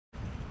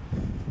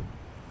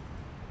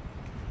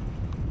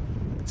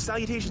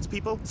Salutations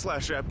people,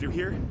 Slash Raptor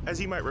here. As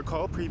you might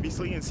recall,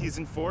 previously in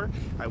Season 4,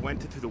 I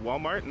went to the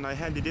Wal-Mart and I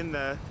handed in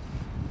the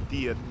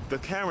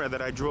camera that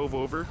I drove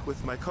over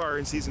with my car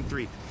in Season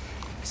 3.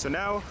 So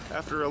now,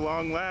 after a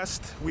long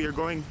last, we are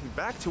going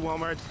back to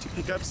Wal-Mart to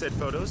pick up said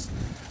photos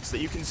so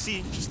that you can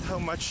see just how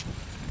much,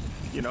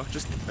 you know,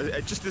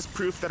 just this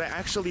proof that I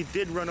actually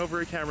did run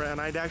over a camera and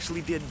I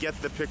actually did get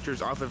the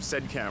pictures off of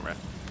said camera.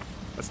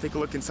 Let's take a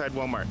look inside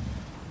Wal-Mart.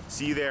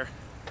 See you there.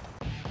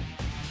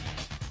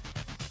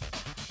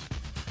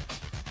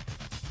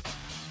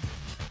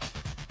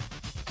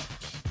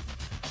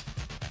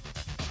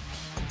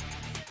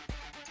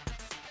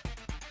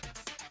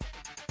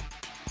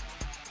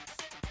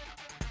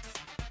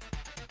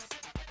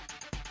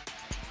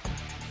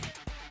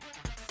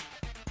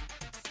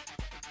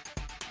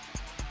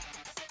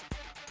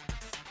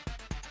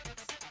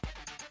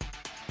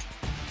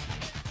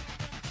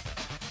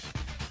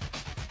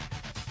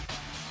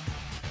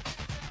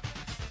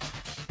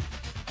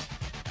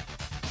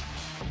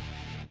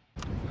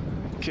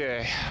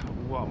 Okay,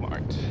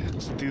 Wal-Mart.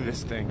 Let's do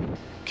this thing.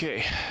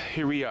 Okay,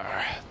 here we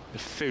are, the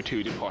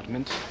photo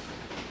department.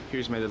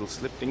 Here's my little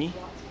slip thingy.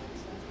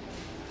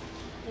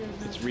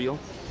 It's real.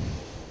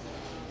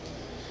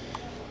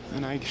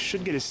 And I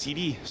should get a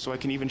CD so I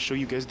can even show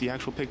you guys the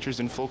actual pictures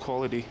in full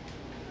quality.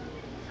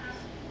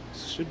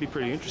 Should be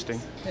pretty interesting.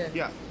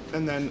 Yeah,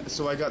 and then,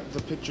 so I got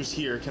the pictures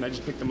here. Can I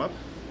just pick them up?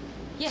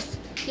 Yes,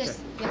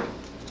 yes, okay. Yeah.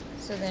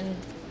 So then...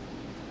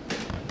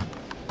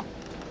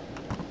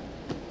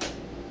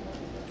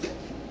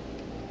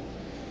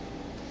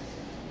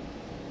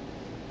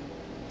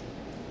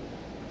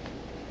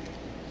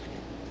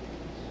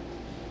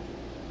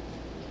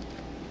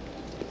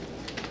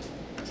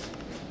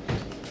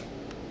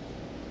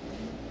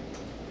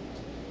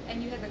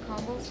 And you had the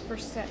combos for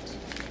set.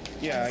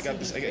 Yeah, I got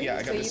this. I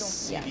got the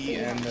CD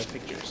and the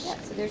pictures. Yeah,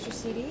 so there's your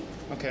CD.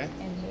 Okay.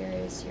 And here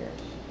is your.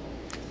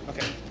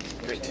 Okay,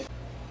 great.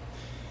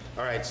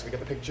 All right, so we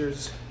got the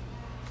pictures.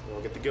 We're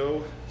all good to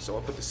go. So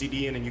I'll put the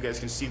CD in, and you guys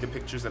can see the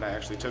pictures that I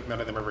actually took. None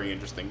of them are very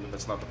interesting, but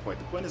that's not the point.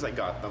 The point is I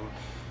got them,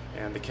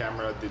 and the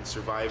camera did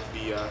survive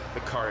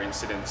the car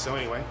incident. So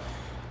anyway,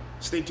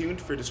 stay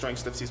tuned for Destroying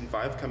Stuff Season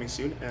 5 coming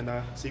soon,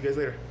 and see you guys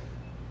later.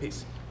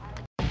 Peace.